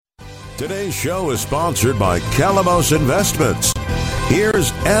Today's show is sponsored by Calamos Investments.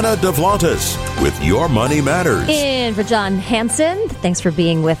 Here's Anna DeVlantis with Your Money Matters. In for John Hansen. Thanks for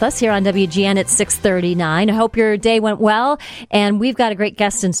being with us here on WGN at 6:39. I hope your day went well. And we've got a great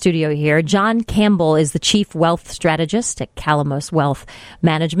guest in studio here. John Campbell is the Chief Wealth Strategist at Calamos Wealth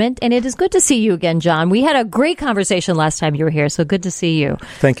Management. And it is good to see you again, John. We had a great conversation last time you were here, so good to see you.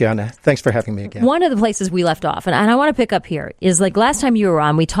 Thank you, Anna. Thanks for having me again. One of the places we left off, and I want to pick up here, is like last time you were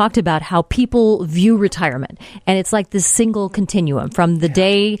on, we talked about how people view retirement. And it's like this single continuum from the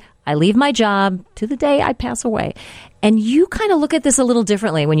day I leave my job to the day I pass away. And you kind of look at this a little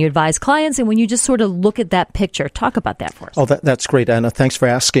differently when you advise clients and when you just sort of look at that picture. Talk about that for us. Oh, that's great, Anna. Thanks for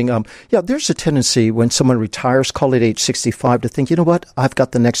asking. There's a tendency when someone retires, call it age 65, to think, you know what, I've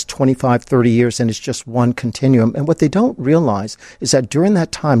got the next 25, 30 years and it's just one continuum. And what they don't realize is that during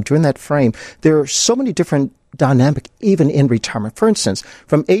that time, during that frame, there are so many different dynamic even in retirement. For instance,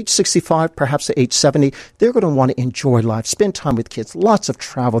 from age 65 perhaps to age 70, they're going to want to enjoy life, spend time with kids, lots of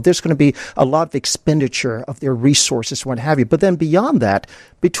travel. There's going to be a lot of expenditure of their resources, what have you. But then beyond that,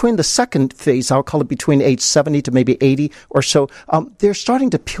 between the second phase, I'll call it between age 70 to maybe 80 or so, they're starting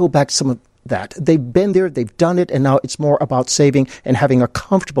to peel back some of that. They've been there, they've done it, and now it's more about saving and having a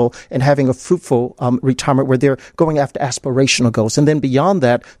comfortable and having a fruitful retirement where they're going after aspirational goals. And then beyond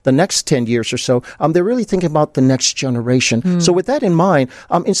that, the next 10 years or so, they're really thinking about the next generation. So with that in mind,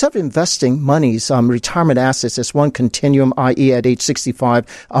 instead of investing monies, retirement assets as one continuum, i.e. at age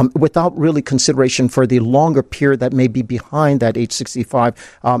 65, without really consideration for the longer period that may be behind that age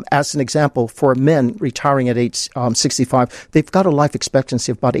 65, as an example, for men retiring at age 65, they've got a life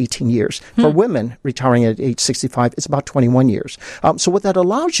expectancy of about 18 years. For women retiring at age 65, it's about 21 years. So what that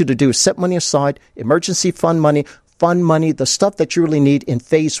allows you to do is set money aside, emergency fund money, the stuff that you really need in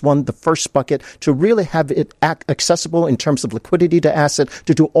phase one, the first bucket, to really have it accessible in terms of liquidity to asset,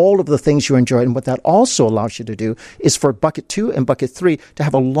 to do all of the things you enjoy. And what that also allows you to do is for bucket two and bucket three to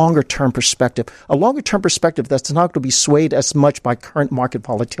have a longer term perspective. A longer term perspective that's not going to be swayed as much by current market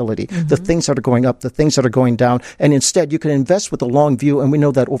volatility, the things that are going up, the things that are going down. And instead, you can invest with a long view. And we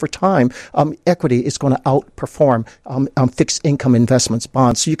know that over time, equity is going to outperform fixed income investments,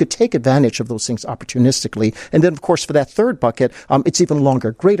 bonds. So you could take advantage of those things opportunistically. And then, of course, for that third bucket, it's even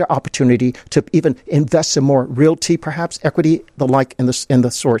longer, greater opportunity to even invest in more realty, perhaps equity, the like, and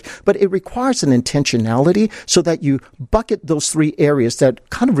the sort. But it requires an intentionality so that you bucket those three areas that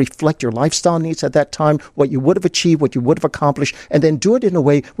kind of reflect your lifestyle needs at that time, what you would have achieved, what you would have accomplished, and then do it in a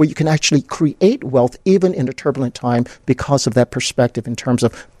way where you can actually create wealth even in a turbulent time because of that perspective in terms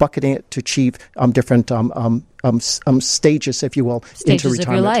of bucketing it to achieve different stages, if you will, into retirement. Stages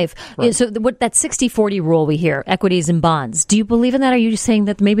of your life. Right. So what that 60-40 rule we hear, equities and bonds, do you believe in that? Or are you saying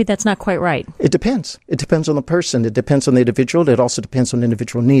that maybe that's not quite right? It depends. It depends on the person. It depends on the individual. It also depends on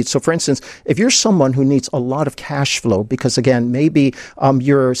individual needs. So, for instance, if you're someone who needs a lot of cash flow, because, again, maybe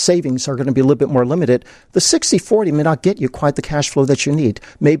your savings are going to be a little bit more limited, the 60-40 may not get you quite the cash flow that you need.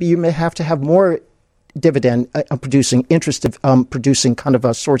 Maybe you may have to have more dividend producing, interest producing kind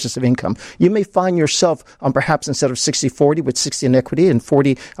of sources of income. You may find yourself perhaps instead of 60-40 with 60 in equity and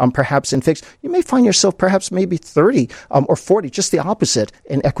 40 perhaps in fixed, you may find yourself perhaps maybe 30 or 40, just the opposite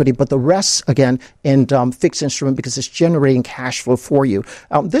in equity, but the rest again in fixed instrument because it's generating cash flow for you.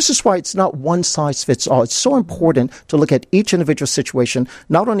 This is why it's not one size fits all. It's so important to look at each individual situation,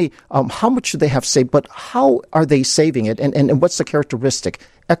 not only how much do they have saved, but how are they saving it and what's the characteristic.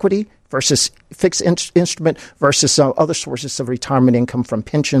 Equity versus fixed instrument versus other sources of retirement income from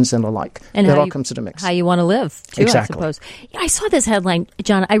pensions and the like. And that all comes to the mix. How you want to live, too, exactly. I suppose. Yeah, I saw this headline,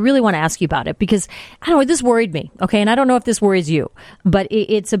 John. I really want to ask you about it because, I don't know, this worried me, okay? And I don't know if this worries you, but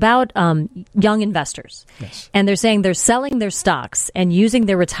it's about young investors. Yes. And they're saying they're selling their stocks and using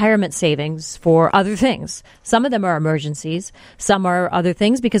their retirement savings for other things. Some of them are emergencies. Some are other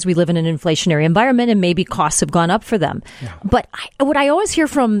things because we live in an inflationary environment and maybe costs have gone up for them. Yeah. But what I always hear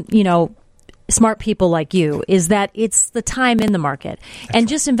from, smart people like you is that it's the time in the market. That's and right.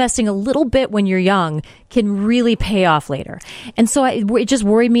 Just investing a little bit when you're young can really pay off later. And so it just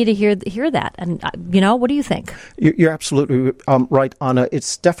worried me to hear that. And, what do you think? You're absolutely right, Anna.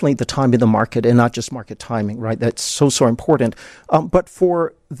 It's definitely the time in the market and not just market timing, right? That's so important. But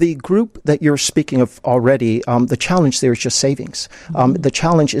for the group that you're speaking of already, the challenge there is just savings. The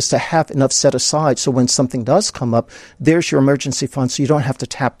challenge is to have enough set aside so when something does come up, there's your emergency fund so you don't have to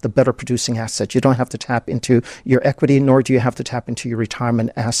tap the better producing assets. You don't have to tap into your equity, nor do you have to tap into your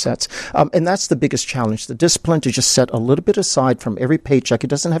retirement assets. And that's the biggest challenge. manage, the discipline to just set a little bit aside from every paycheck. It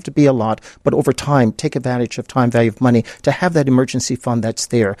doesn't have to be a lot, but over time, take advantage of time value of money to have that emergency fund that's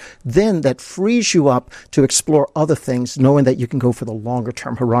there. Then that frees you up to explore other things, knowing that you can go for the longer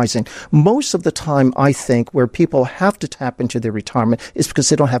term horizon. Most of the time, I think, where people have to tap into their retirement is because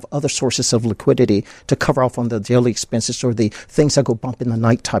they don't have other sources of liquidity to cover off on the daily expenses or the things that go bump in the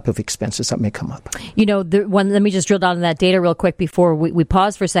night type of expenses that may come up. Let me just drill down on that data real quick before we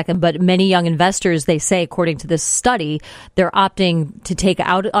pause for a second. But many young investors, they say, according to this study, they're opting to take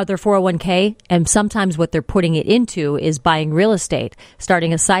out their 401k, and sometimes what they're putting it into is buying real estate,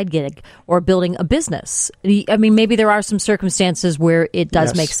 starting a side gig, or building a business. I mean, maybe there are some circumstances where it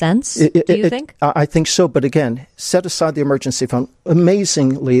does make sense. Do you think? I think so. But again, set aside the emergency fund.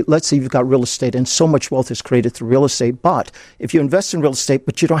 Amazingly, let's say you've got real estate and so much wealth is created through real estate. But if you invest in real estate,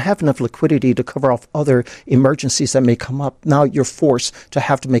 but you don't have enough liquidity to cover off other emergencies that may come up, now you're forced to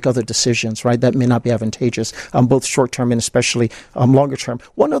have to make other decisions, right? That may not be advantageous, both short term and especially longer term.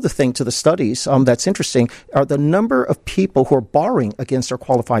 One other thing to the studies that's interesting are the number of people who are borrowing against their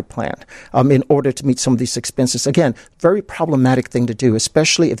qualified plan in order to meet some of these expenses. Again, very problematic thing to do,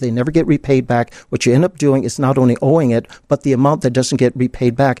 especially if they never get repaid back. What you end up doing is not only owing it, but the amount that doesn't get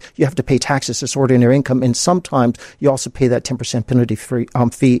repaid back, you have to pay taxes as ordinary income. And sometimes you also pay that 10% penalty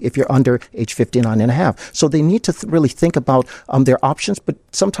fee if you're under age 59 and a half. So they need to really think about their options, but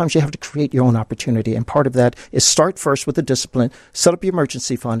sometimes you have to create your own opportunity. And part of that is start first with the discipline, set up your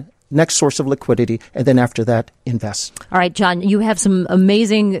emergency fund, next source of liquidity, and then after that, invest. All right, John, you have some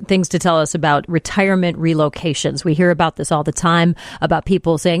amazing things to tell us about retirement relocations. We hear about this all the time, about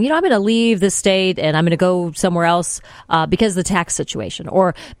people saying, I'm going to leave this state and I'm going to go somewhere else because of the tax situation,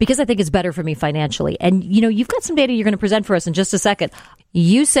 or because I think it's better for me financially. And, you've got some data you're going to present for us in just a second.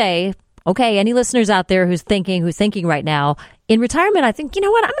 You say, okay, any listeners out there who's thinking right now, in retirement, I think, I'm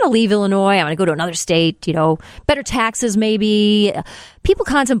going to leave Illinois. I'm going to go to another state, better taxes maybe. People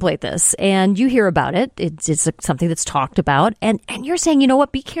contemplate this, and you hear about it. It's something that's talked about. And you're saying,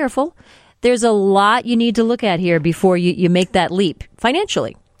 be careful. There's a lot you need to look at here before you make that leap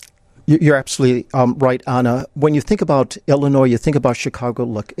financially. You're absolutely right, Anna. When you think about Illinois, you think about Chicago,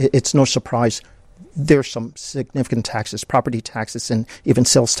 look, it's no surprise. There's some significant taxes, property taxes, and even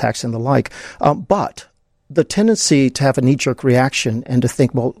sales tax and the like. But the tendency to have a knee-jerk reaction and to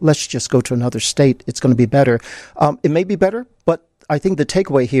think, well, let's just go to another state, it's going to be better. It may be better, but I think the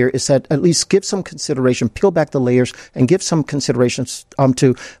takeaway here is that at least give some consideration, peel back the layers, and give some considerations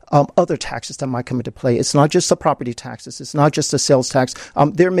to other taxes that might come into play. It's not just the property taxes. It's not just the sales tax.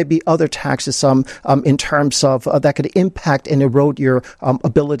 There may be other taxes in terms of that could impact and erode your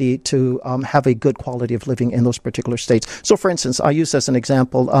ability to have a good quality of living in those particular states. So, for instance, I use as an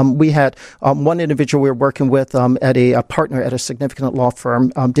example, we had one individual we were working with at a partner at a significant law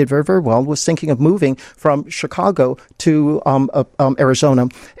firm, did very, very well, was thinking of moving from Chicago to Arizona,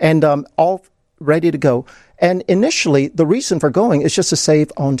 and all ready to go. And initially, the reason for going is just to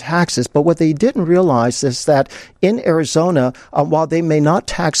save on taxes. But what they didn't realize is that in Arizona, while they may not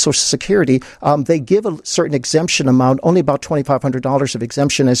tax Social Security, they give a certain exemption amount, only about $2,500 of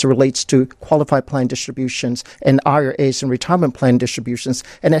exemption as it relates to qualified plan distributions and IRAs and retirement plan distributions.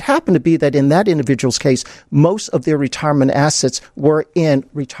 And it happened to be that in that individual's case, most of their retirement assets were in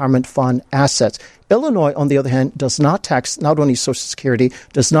retirement fund assets. Illinois, on the other hand, does not tax not only Social Security,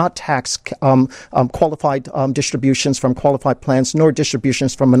 does not tax qualified distributions from qualified plans, nor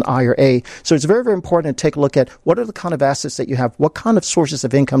distributions from an IRA. So it's very, very important to take a look at what are the kind of assets that you have, what kind of sources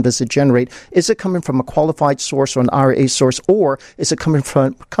of income does it generate? Is it coming from a qualified source or an IRA source, or is it coming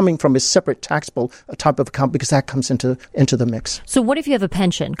from a separate taxable type of account, because that comes into the mix? So what if you have a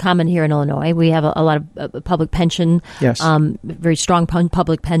pension? Common here in Illinois, we have a lot of public pension, yes. Very strong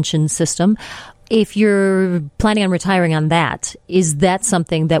public pension system. If you're planning on retiring on that, is that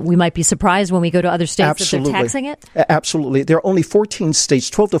something that we might be surprised when we go to other states Absolutely. that they're taxing it? Absolutely. There are only 14 states,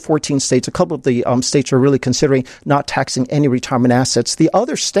 12 to 14 states. A couple of the states are really considering not taxing any retirement assets. The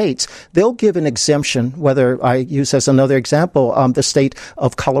other states, they'll give an exemption, whether I use as another example, the state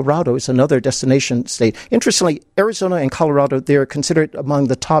of Colorado is another destination state. Interestingly, Arizona and Colorado, they're considered among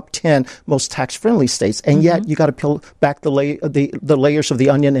the top 10 most tax-friendly states. And yet you got to peel back the layers of the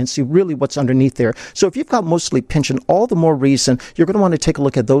onion and see really what's underneath there. So if you've got mostly pension, all the more reason you're going to want to take a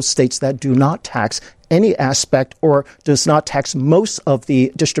look at those states that do not tax any aspect or does not tax most of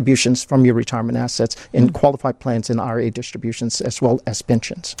the distributions from your retirement assets in qualified plans and IRA distributions as well as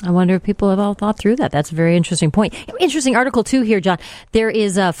pensions. I wonder if people have all thought through that. That's a very interesting point. Interesting article too here, John. There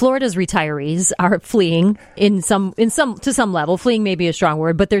is Florida's retirees are fleeing to some level. Fleeing may be a strong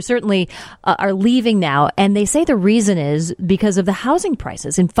word, but they're certainly are leaving now. And they say the reason is because of the housing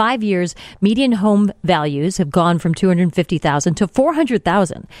prices. In 5 years, median home values have gone from $250,000 to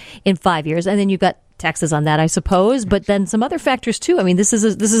 $400,000 in 5 years. And then you've got taxes on that, I suppose, but then some other factors too. I mean, this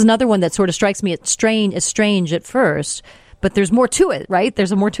is another one that sort of strikes me as strange at first. But there's more to it, right?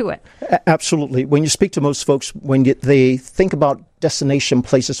 There's more to it. Absolutely. When you speak to most folks, they think about destination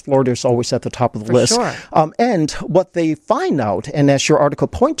places, Florida is always at the top of the list. Sure. And what they find out, and as your article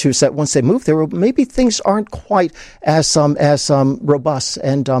points to, is that once they move there, maybe things aren't quite as robust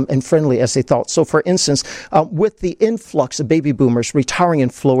and friendly as they thought. So, for instance, with the influx of baby boomers retiring in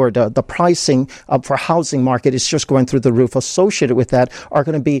Florida, the pricing for housing market is just going through the roof. Associated with that are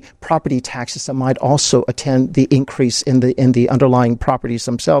going to be property taxes that might also attend the increase in the underlying properties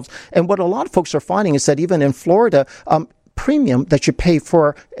themselves. And what a lot of folks are finding is that even in Florida, premium that you pay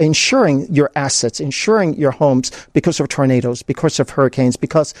for insuring your assets, insuring your homes because of tornadoes, because of hurricanes,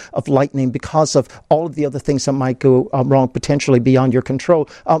 because of lightning, because of all of the other things that might go wrong potentially beyond your control.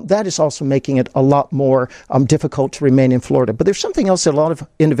 That is also making it a lot more difficult to remain in Florida. But there's something else that a lot of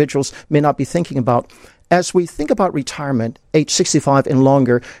individuals may not be thinking about. As we think about retirement, age 65 and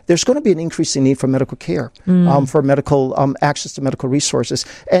longer, there's going to be an increasing need for medical care, for medical access to medical resources.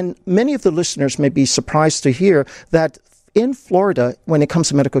 And many of the listeners may be surprised to hear that in Florida, when it comes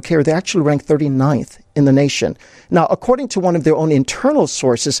to medical care, they actually rank 39th in the nation. Now, according to one of their own internal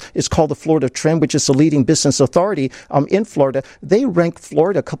sources, it's called the Florida Trend, which is the leading business authority in Florida. They ranked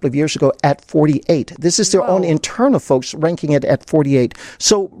Florida a couple of years ago at 48. This is their own internal folks ranking it at 48.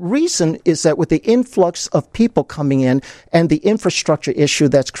 So reason is that with the influx of people coming in and the infrastructure issue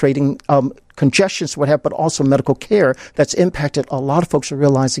that's creating congestions, what have, but also medical care that's impacted, a lot of folks are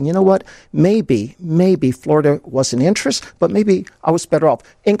realizing, you know what, maybe Florida was an interest, but maybe I was better off.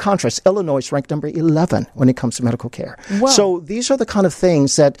 In contrast, Illinois ranked number 11 when it comes to medical care. Wow. So these are the kind of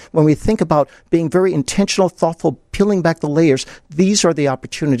things that when we think about being very intentional, thoughtful, peeling back the layers, these are the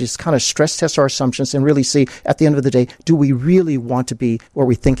opportunities to kind of stress test our assumptions and really see at the end of the day, do we really want to be where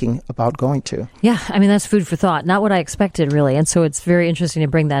we're thinking about going to? Yeah, I mean, that's food for thought. Not what I expected, really. And so it's very interesting to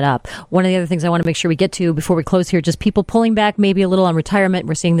bring that up. One of the other things I want to make sure we get to before we close here, just people pulling back maybe a little on retirement.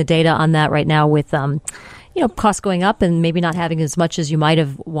 We're seeing the data on that right now with costs going up and maybe not having as much as you might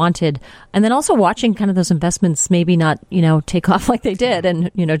have wanted. And then also watching kind of those investments maybe not, take off like they did.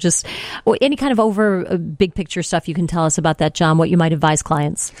 And, just any kind of big picture stuff you can tell us about that, John, what you might advise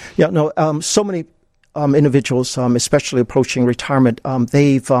clients. Yeah, no, so many individuals, especially approaching retirement,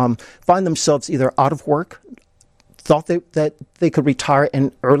 they've find themselves either out of work, thought that they could retire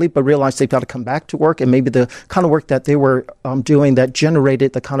early, but realized they've got to come back to work, and maybe the kind of work that they were doing that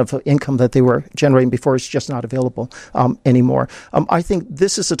generated the kind of income that they were generating before is just not available anymore. I think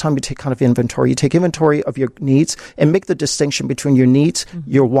this is the time to take kind of inventory. You take inventory of your needs and make the distinction between your needs,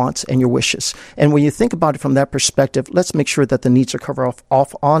 your wants, and your wishes. And when you think about it from that perspective, let's make sure that the needs are covered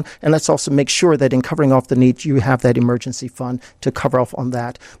off on, and let's also make sure that in covering off the needs, you have that emergency fund to cover off on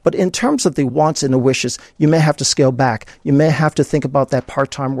that. But in terms of the wants and the wishes, you may have to scale back. You may have to think about that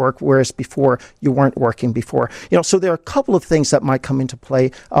part-time work, whereas before you weren't working before. So there are a couple of things that might come into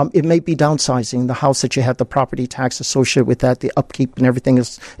play. It may be downsizing the house that you have, the property tax associated with that, the upkeep and everything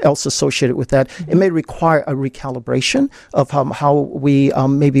else associated with that. It may require a recalibration of how we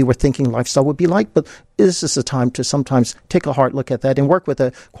maybe were thinking lifestyle would be like, but this is the time to sometimes take a hard look at that and work with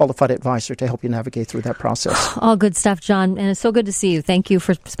a qualified advisor to help you navigate through that process. All good stuff, John, and it's so good to see you. Thank you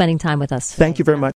for spending time with us. Thank you very much.